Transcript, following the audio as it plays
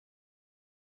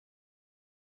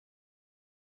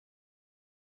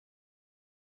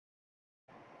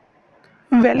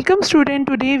Welcome student,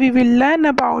 today we will learn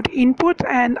about input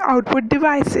and output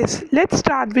devices. Let's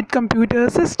start with computer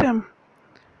system.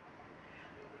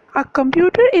 A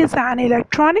computer is an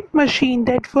electronic machine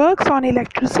that works on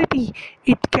electricity.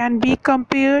 It can be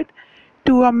compared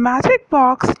to a magic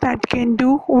box that can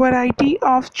do a variety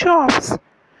of jobs.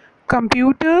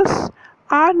 Computers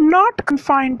are not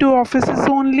confined to offices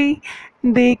only.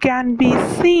 They can be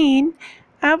seen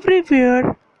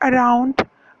everywhere around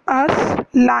us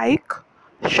like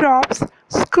shops,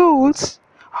 schools,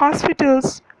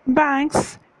 hospitals,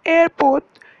 banks,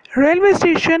 airports, railway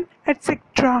station,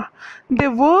 etc. They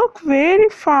work very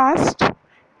fast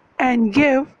and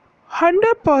give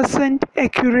 100%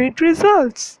 accurate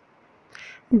results.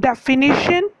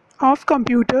 Definition of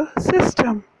computer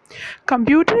system.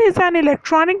 Computer is an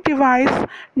electronic device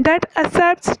that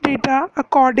accepts data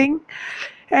according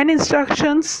and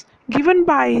instructions given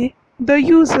by the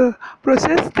user,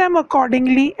 process them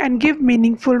accordingly and give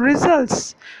meaningful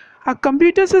results. A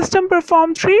computer system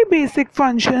performs three basic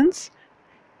functions: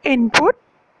 input,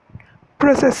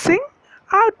 processing,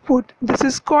 output. This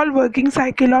is called working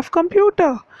cycle of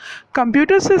computer.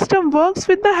 Computer system works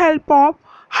with the help of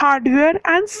hardware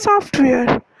and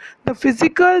software. The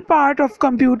physical part of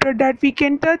computer that we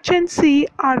can touch and see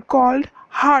are called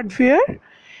hardware.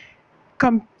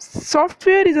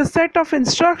 Software is a set of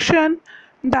instructions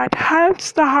that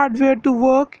helps the hardware to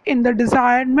work in the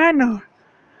desired manner.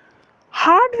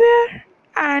 Hardware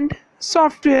and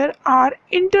software are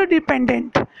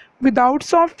interdependent. Without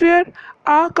software,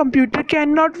 a computer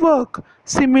cannot work.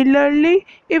 Similarly,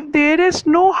 if there is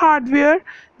no hardware,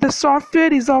 the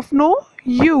software is of no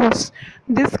use.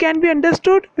 This can be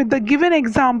understood with the given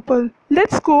example.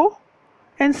 Let's go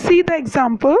and see the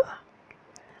example.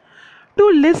 To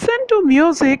listen to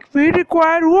music, we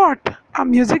require what? A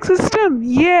music system.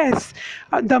 Yes,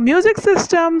 the music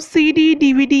system, CD,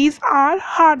 DVDs are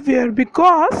hardware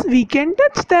because we can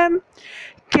touch them.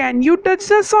 Can you touch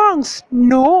the songs?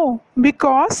 No,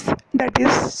 because that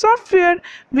is software.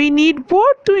 We need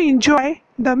both to enjoy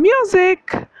the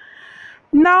music.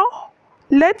 Now,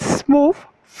 let's move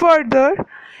further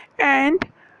and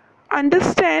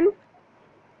understand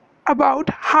about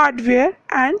hardware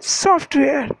and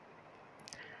software.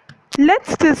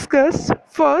 Let's discuss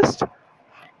first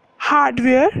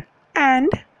hardware and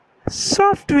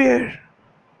software.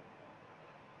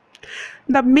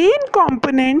 The main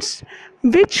components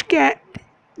which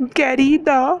carry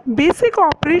the basic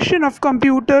operation of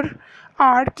computer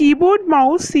are keyboard,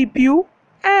 mouse, CPU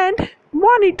and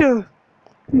monitor.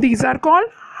 These are called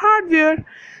hardware.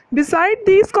 Beside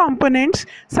these components,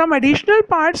 some additional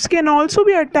parts can also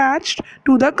be attached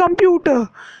to the computer.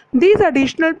 These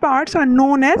additional parts are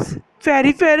known as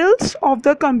peripherals of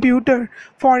the computer.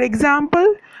 For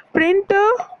example, printer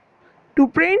to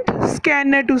print,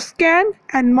 scanner to scan,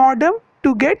 and modem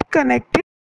to get connected